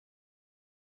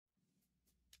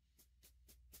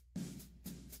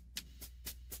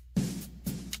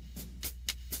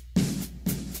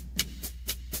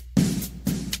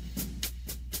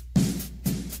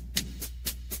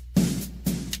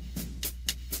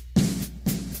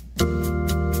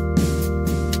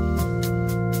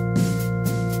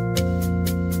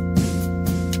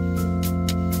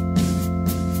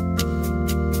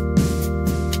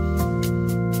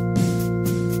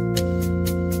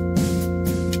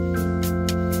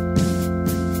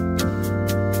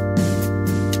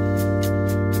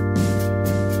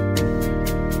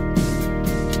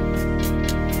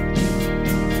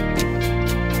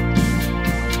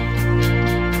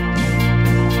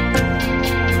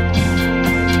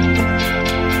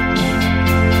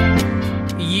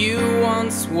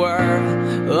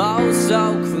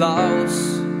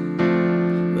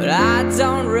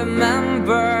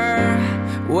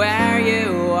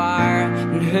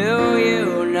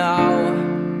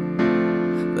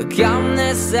Come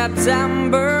this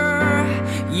September,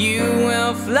 you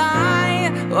will fly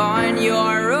on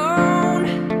your own.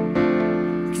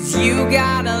 'Cause you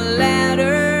got a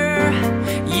letter,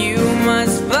 you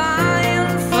must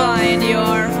find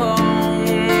your home.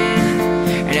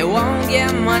 And it won't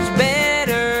get much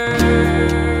better.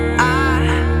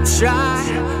 I try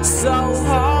so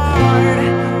hard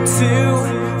to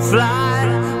fly,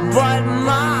 but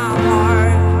my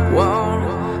heart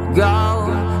won't go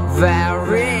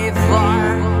very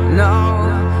far. No,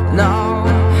 no.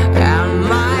 And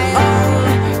my own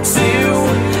two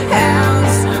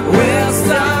hands will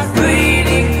start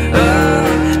bleeding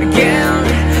again,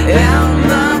 and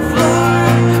the floor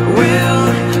will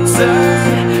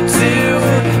turn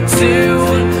to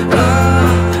a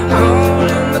hole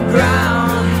in the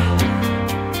ground.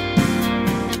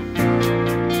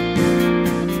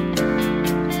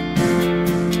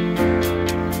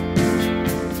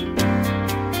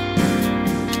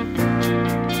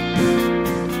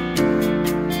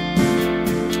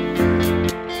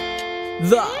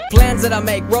 The plans that I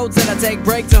make, roads that I take,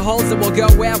 break to holes that will go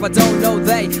where I don't know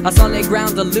they are solid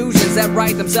ground illusions that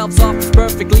write themselves off as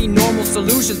perfectly normal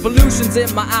solutions. Pollution's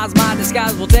in my eyes, my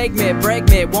disguise will take me, break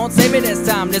me, won't save me this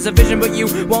time. There's a vision but you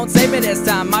won't save me this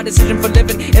time. My decision for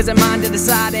living isn't mine to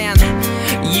decide, and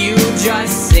you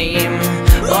just seem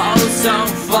oh so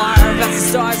far past the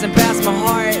stars and past my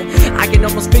heart. I can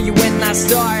almost feel you when I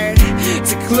start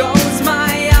to close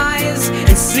my eyes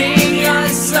and sing a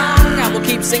song. I will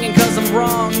keep singing 'cause I'm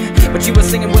wrong, but you were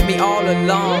singing with me all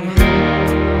along.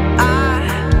 I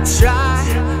try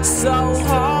so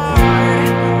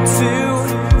hard to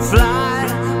fly,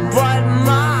 but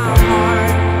my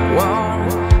heart won't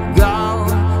go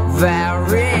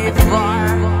very far.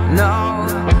 No,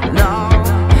 no.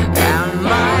 And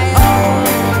my own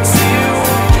two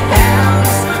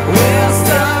hands will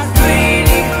start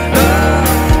bleeding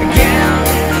again,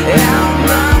 and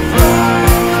the floor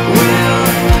will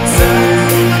turn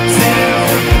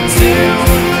to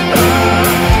a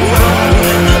hole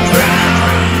in the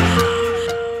ground.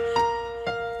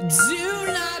 Do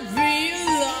not be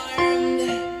alarmed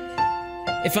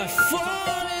if I